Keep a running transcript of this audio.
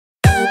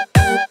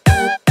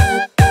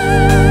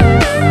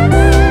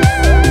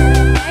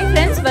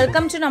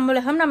Welcome to நம்ம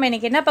உலகம். நம்ம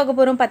இன்னைக்கு என்ன பார்க்க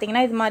போகிறோம்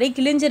பார்த்தீங்கன்னா, இது மாதிரி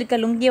கிழிஞ்சிருக்க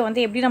லுங்கியை வந்து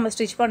எப்படி நம்ம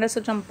ஸ்டிச் பண்ணுறது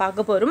சொல்லிட்டு நம்ம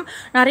பார்க்க போகிறோம்.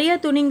 நிறைய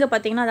துணிங்க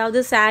பார்த்தீங்கன்னா, அதாவது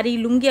சாரீ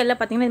லுங்கி எல்லாம்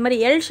பார்த்தீங்கன்னா இது மாதிரி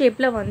எல்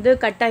ஷேப்பில் வந்து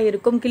கட்டாக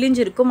இருக்கும்,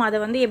 கிழிஞ்சிருக்கும். அதை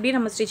வந்து எப்படி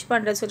நம்ம ஸ்டிச்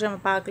பண்ணுறது சொல்லிட்டு நம்ம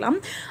பார்க்கலாம்.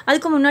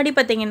 அதுக்கு முன்னாடி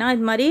பார்த்தீங்கன்னா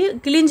இது மாதிரி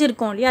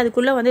கிழிஞ்சிருக்கும் இல்லையா,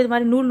 அதுக்குள்ளே வந்து இது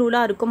மாதிரி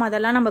நூலாக இருக்கும்,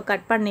 அதெல்லாம் நம்ம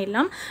கட்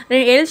பண்ணிடலாம்.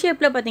 எல்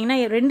ஷேப்பில் பார்த்தீங்கன்னா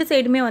ரெண்டு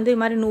சைடுமே வந்து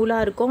இது மாதிரி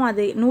நூலாக இருக்கும்.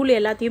 அது நூல்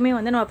எல்லாத்தையுமே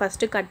வந்து நம்ம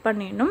ஃபஸ்ட்டு கட்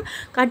பண்ணிடணும்.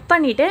 கட்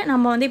பண்ணிவிட்டு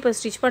நம்ம வந்து இப்போ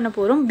ஸ்டிச் பண்ண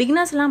போகிறோம்.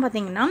 பிகினர்ஸ்லாம்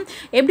பார்த்தீங்கன்னா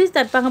எப்படி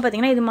தைப்பாங்க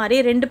பார்த்தீங்கன்னா, இது மாதிரி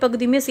ரெண்டு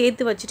பகுதியுமே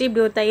சேர்த்து வச்சுட்டு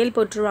இப்படி ஒரு தையல்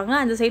போட்டுருவாங்க.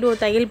 அந்த சைடு ஒரு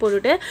தையல்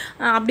போட்டுட்டு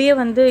அப்படியே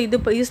வந்து இது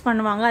யூஸ்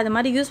பண்ணுவாங்க. அது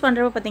மாதிரி யூஸ்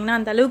பண்ணுறப்ப பார்த்தீங்கன்னா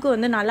அந்த அளவுக்கு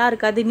வந்து நல்லா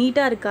இருக்காது,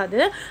 நீட்டாக இருக்காது,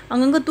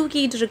 அங்கங்கே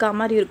தூக்கிட்டு இருக்க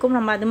மாதிரி இருக்கும்.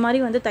 நம்ம அது மாதிரி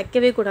வந்து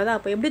தைக்கவே கூடாது.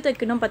 அப்போ எப்படி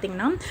தைக்கணும்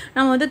பார்த்தீங்கன்னா,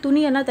 நம்ம வந்து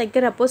துணியெல்லாம்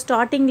தைக்கிறப்போ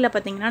ஸ்டார்டிங்கில்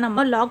பார்த்தீங்கன்னா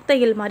நம்ம லாக்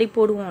தையல் மாதிரி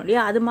போடுவோம்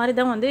இல்லையா, அது மாதிரி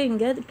தான் வந்து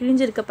இங்கே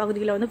கிழிஞ்சிருக்க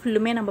பகுதியில் வந்து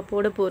ஃபுல்லுமே நம்ம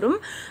போட போகிறோம்.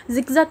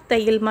 ஜிக்ஸாக்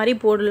தையல் மாதிரி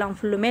போடலாம்.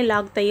 ஃபுல்லுமே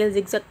லாக் தையல்,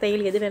 ஜிக்ஸாக்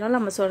தையல் எது வேணாலும்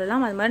நம்ம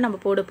சொல்லலாம். அது மாதிரி நம்ம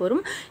போட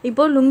போகிறோம்.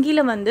 இப்போது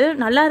லுங்கியில் வந்து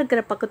நல்லா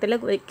இருக்கிற பக்கத்தில்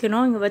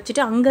வைக்கணும். இங்கே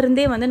வச்சுட்டு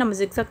அங்கேருந்தே வந்து நம்ம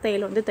ஜிக்ஸாக்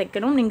தையல் வந்து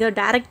தைக்கணும். நீங்கள்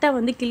டேரெக்டாக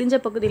வந்து கிழிஞ்ச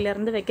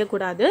பகுதியிலேருந்து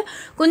வைக்கக்கூடாது.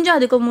 கொஞ்சம்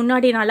அதுக்கு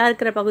முன்னாடி நல்லா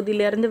இருக்கிற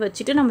பகுதியிலேருந்து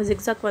வச்சுட்டு நம்ம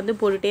ஜிக்ஸாக் வந்து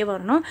போட்டுகிட்டே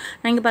வரணும்.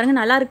 நீங்கள் பாருங்கள்,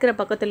 நல்லா இருக்கிற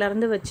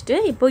பக்கத்துலேருந்து வச்சுட்டு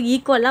இப்போது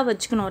ஈக்குவலாக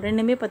வச்சுக்கணும்.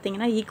 ரெண்டுமே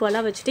பார்த்தீங்கன்னா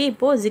ஈக்குவலாக வச்சுட்டு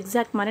இப்போது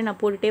ஜிக்ஸாக் மாதிரி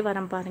நான் போட்டுகிட்டே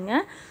வரேன்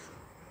பாருங்கள்.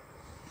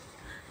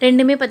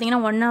 ரெண்டுமே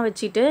பார்த்தீங்கன்னா ஒன்றா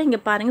வச்சுட்டு இங்கே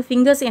பாருங்கள்,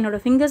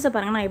 என்னோடய ஃபிங்கர்ஸை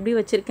பாருங்கள் நான் எப்படி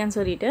வச்சுருக்கேன்னு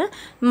சொல்லிவிட்டு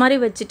இது மாதிரி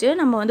வச்சுட்டு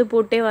நம்ம வந்து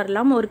போட்டே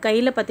வரலாம். ஒரு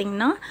கையில்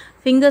பார்த்தீங்கன்னா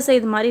ஃபிங்கர்ஸை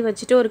இது மாதிரி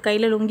வச்சுட்டு ஒரு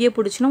கையில் லுங்கியை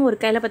பிடிச்சணும், ஒரு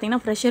கையில்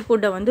பார்த்தீங்கன்னா ப்ரெஷர்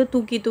ஃபுட்டை வந்து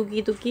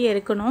தூக்கி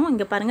இறக்கணும்.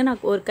 இங்கே பாருங்கள்,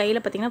 நான் ஒரு கையில்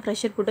பார்த்தீங்கன்னா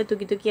ப்ரெஷர் ஃபுட்டை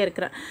தூக்கி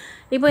இறக்குறேன்.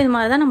 இப்போ இது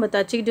மாதிரி தான் நம்ம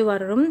தைச்சிக்கிட்டு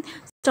வரணும்.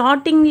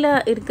 ஸ்டார்டிங்கில்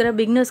இருக்கிற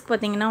பிகினர்ஸ்க்கு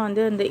பார்த்தீங்கன்னா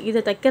வந்து இந்த இதை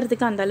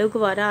தைக்கிறதுக்கு அந்த அளவுக்கு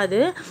வராது.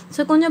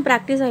 ஸோ கொஞ்சம்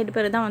ப்ராக்டிஸ் ஆகிட்டு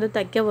பிறகு தான் வந்து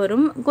தைக்க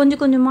வரும்.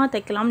 கொஞ்சம் கொஞ்சமாக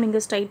தைக்கலாம்.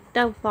 நீங்கள்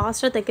ஸ்ட்ரைட்டாக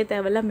ஃபாஸ்ட்டாக தைக்க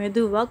தேவையில்ல,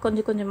 மெதுவாக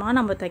கொஞ்சம் கொஞ்சமாக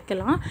நம்ம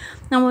தைக்கலாம்.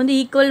 நம்ம வந்து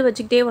ஈக்குவல்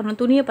வச்சுக்கிட்டே வரணும்.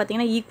 துணியை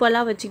பார்த்தீங்கன்னா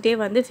ஈக்குவலாக வச்சுக்கிட்டே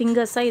வந்து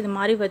ஃபிங்கர்ஸாக இது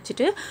மாதிரி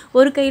வச்சுட்டு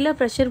ஒரு கையில்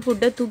ப்ரெஷர்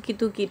ஃபுட்டை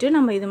தூக்கிட்டு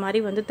நம்ம இது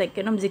மாதிரி வந்து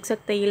தைக்கணும்.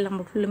 ஜிக்ஸாக் தையல்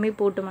நம்ம ஃபுல்லுமே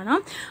போட்டோம்னா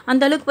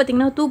அந்த அளவுக்கு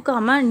பார்த்திங்கன்னா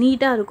தூக்காமல்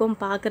நீட்டாக இருக்கும்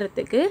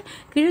பார்க்குறதுக்கு.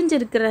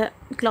 கிழிஞ்சிருக்கிற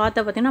கிளாத்தை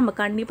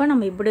பார்த்திங்கன்னா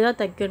நம்ம இப்படி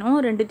தான் தைக்கணும்.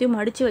 ரெண்டுத்தையும்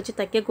மடித்து வச்சு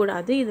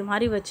தைக்கக்கூடாது. இது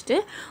மாதிரி வச்சுட்டு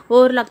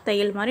ஓவர்லாக்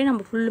தையல் மாதிரி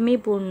நம்ம ஃபுல்லுமே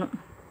போடணும்.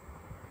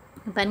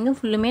 பாருங்கள்,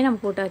 ஃபுல்லுமே நம்ம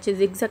போட்டாச்சு.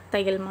 ஜிக்ஸாக்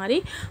தையல் மாதிரி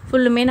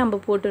ஃபுல்லுமே நம்ம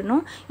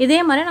போட்டுடணும். இதே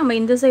மாதிரி நம்ம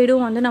இந்த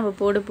சைடும் வந்து நம்ம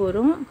போட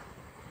போகிறோம்.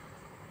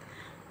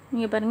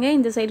 இங்கே பாருங்கள்,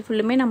 இந்த சைடு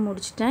ஃபுல்லுமே நான்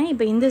முடிச்சிட்டேன்.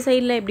 இப்போ இந்த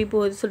சைடில் எப்படி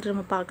போகுது சொல்லிட்டு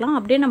நம்ம பார்க்கலாம்.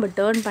 அப்படியே நம்ம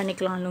டேர்ன்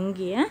பண்ணிக்கலாம்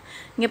லுங்கியை.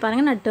 இங்கே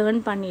பாருங்கள், நான்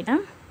டேர்ன்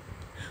பண்ணிட்டேன்.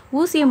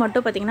 ஊசியை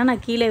மட்டும் பார்த்திங்கன்னா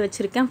நான் கீழே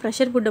வச்சுருக்கேன்.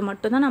 ப்ரெஷர் ஃபுட்டை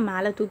மட்டும் தான் நான்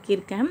மேலே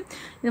தூக்கியிருக்கேன்.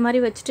 இது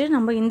மாதிரி வச்சுட்டு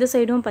நம்ம இந்த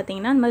சைடும்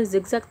பார்த்திங்கன்னா இந்த மாதிரி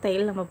ஜிக்ஸாக்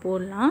தையல் நம்ம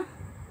போடலாம்.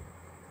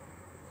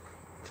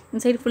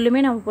 இந்த சைடு ஃபுல்லுமே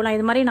நம்ம போகலாம்.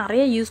 இது மாதிரி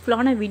நிறைய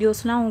யூஸ்ஃபுல்லான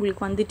வீடியோஸ்லாம்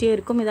உங்களுக்கு வந்துகிட்டே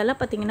இருக்கும். இதெல்லாம்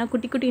பார்த்திங்கன்னா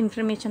குட்டி குட்டி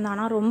இன்ஃபர்மேஷன் தான்,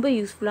 ஆனால் ரொம்ப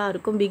யூஸ்ஃபுல்லாக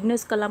இருக்கும்.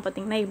 பிகினர்ஸ்க்கெல்லாம்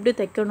பார்த்திங்கன்னா எப்படி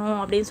தைக்கணும்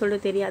அப்படின்னு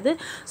சொல்லிட்டு தெரியாது.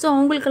 ஸோ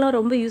அவங்களுக்கெல்லாம்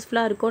ரொம்ப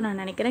யூஸ்ஃபுல்லாக இருக்கும்னு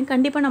நான் நினைக்கிறேன்.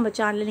 கண்டிப்பாக நம்ம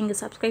சேனலை நீங்கள்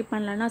சப்ஸ்கிரைப்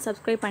பண்ணலன்னா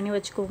சப்ஸ்கிரைப் பண்ணி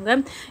வச்சுக்கோங்க.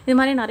 இது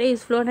மாதிரி நிறைய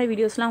யூஸ்ஃபுல்லான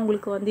வீடியோஸ்லாம்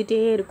உங்களுக்கு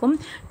வந்துகிட்டே இருக்கும்.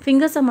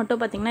 ஃபிங்கர்ஸை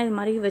மட்டும் பார்த்திங்கன்னா இது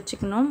மாதிரி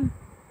வச்சுக்கணும்.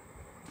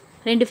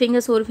 ரெண்டு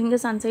ஃபிங்கர்ஸ், ஒரு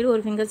ஃபிங்கர்ஸ் அந்த சைடு,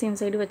 ஒரு ஃபிங்கர்ஸ் இந்த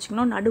சைடு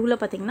வச்சுக்கணும்.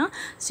 நடுவில் பார்த்திங்கன்னா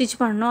ஸ்டிச்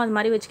பண்ணணும். அது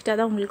மாதிரி வச்சுக்கிட்டா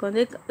தான் உங்களுக்கு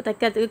வந்து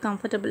தைக்கிறதுக்கு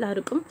கம்ஃபர்டபுளாக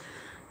இருக்கும்.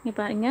 இங்கே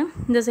பாருங்கள்,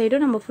 இந்த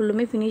சைடும் நம்ம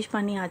ஃபுல்லுமே ஃபினிஷ்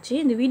பண்ணியாச்சு.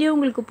 இந்த வீடியோ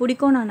உங்களுக்கு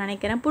பிடிக்கும் நான்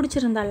நினைக்கிறேன்.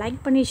 பிடிச்சிருந்தா லைக்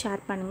பண்ணி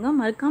ஷேர் பண்ணுங்கள்.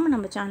 மறக்காமல்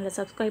நம்ம சேனலை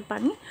சப்ஸ்கிரைப்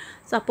பண்ணி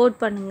சப்போர்ட்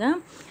பண்ணுங்கள்.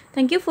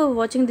 தேங்க்யூ ஃபார்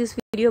வாட்சிங் this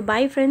video.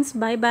 Bye friends,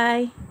 by.